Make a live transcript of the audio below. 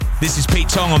This is Pete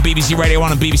Tong on BBC Radio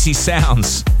 1 and BBC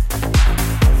Sounds.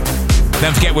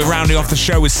 Don't forget we're rounding off the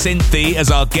show with Cynthia as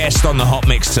our guest on the Hot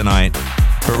Mix tonight.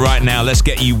 But right now, let's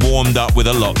get you warmed up with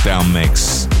a lockdown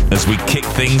mix as we kick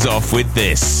things off with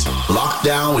this.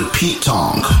 Lockdown with Pete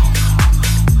Tong.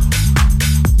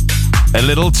 A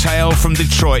little tale from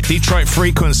Detroit. Detroit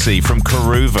Frequency from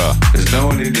Karuva. There's no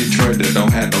one in Detroit that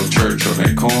don't have no church on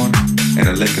their corner and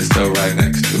a liquor store right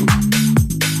next to.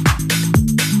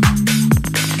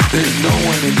 There's no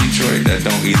one in Detroit that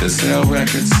don't either sell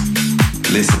records,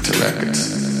 listen to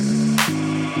records.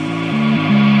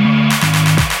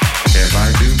 If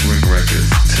I do bring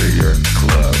records to your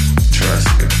club,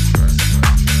 trust me.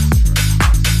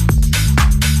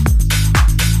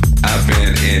 I've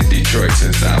been in Detroit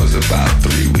since I was about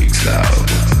 3 weeks old.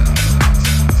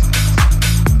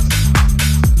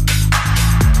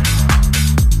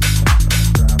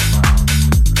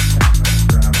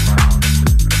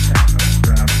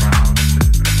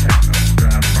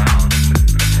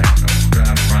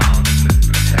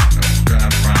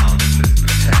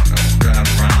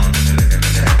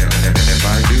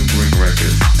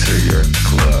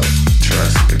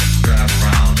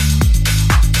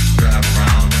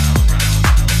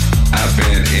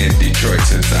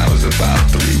 Since I was about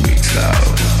 3 weeks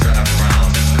old. Drive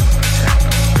around,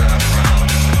 drive around,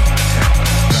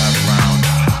 drive around,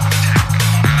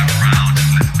 drive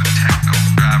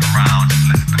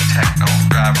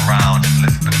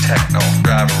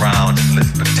around,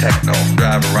 listen to techno,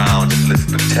 drive around,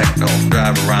 listen to techno,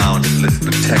 drive around,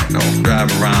 listen to techno, drive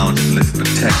around, listen to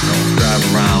techno, drive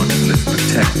around, listen to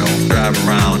techno, drive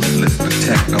around, listen to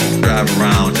techno, drive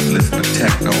around, listen to techno, drive around, listen to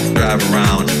techno, drive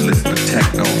around, listen to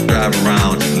techno, drive around, listen to techno, drive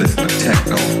around, listen to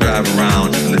techno, drive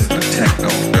around, listen to techno,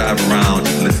 drive around,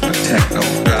 listen to techno,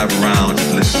 drive around,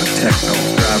 listen to techno,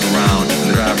 drive around,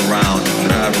 drive around,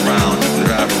 drive around,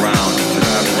 drive around,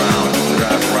 drive around,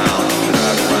 drive around,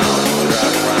 drive around,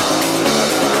 drive around.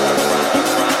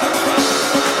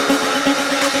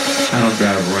 I don't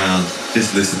drive around,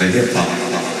 just listen to hip hop.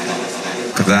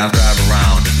 Cause I drive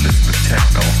around and listen to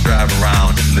techno, drive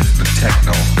around and listen to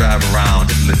techno, drive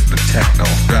around and listen to techno,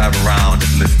 drive around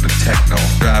and listen to techno,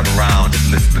 drive around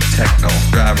and listen to techno,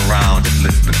 drive around and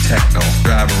listen to techno,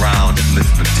 drive around and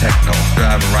listen to techno,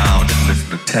 drive around and listen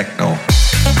to techno.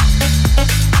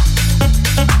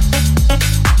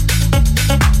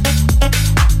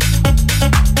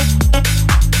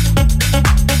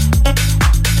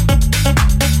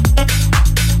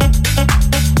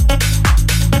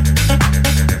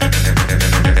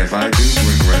 If I do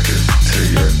bring records to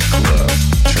your club,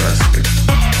 trust me.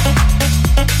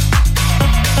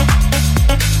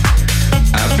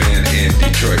 I've been in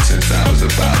Detroit since I was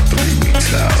about 3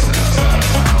 weeks old.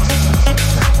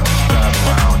 Drive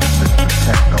around and listen to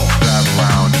techno, drive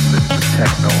around and listen to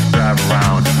techno, drive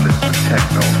around and listen to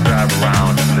techno, drive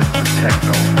around and listen to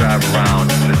techno, drive around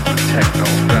and listen to techno,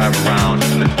 drive around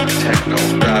and listen to techno,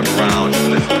 drive around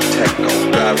and listen to techno,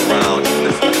 drive around and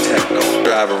listen to techno,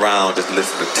 drive around and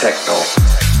listen to techno.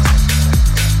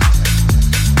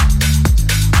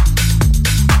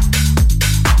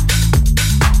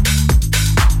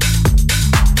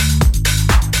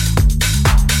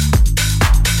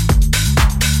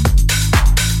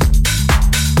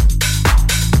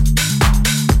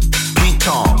 Pete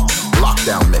Tong,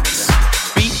 Lockdown Mix.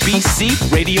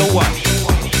 BBC Radio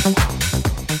 1.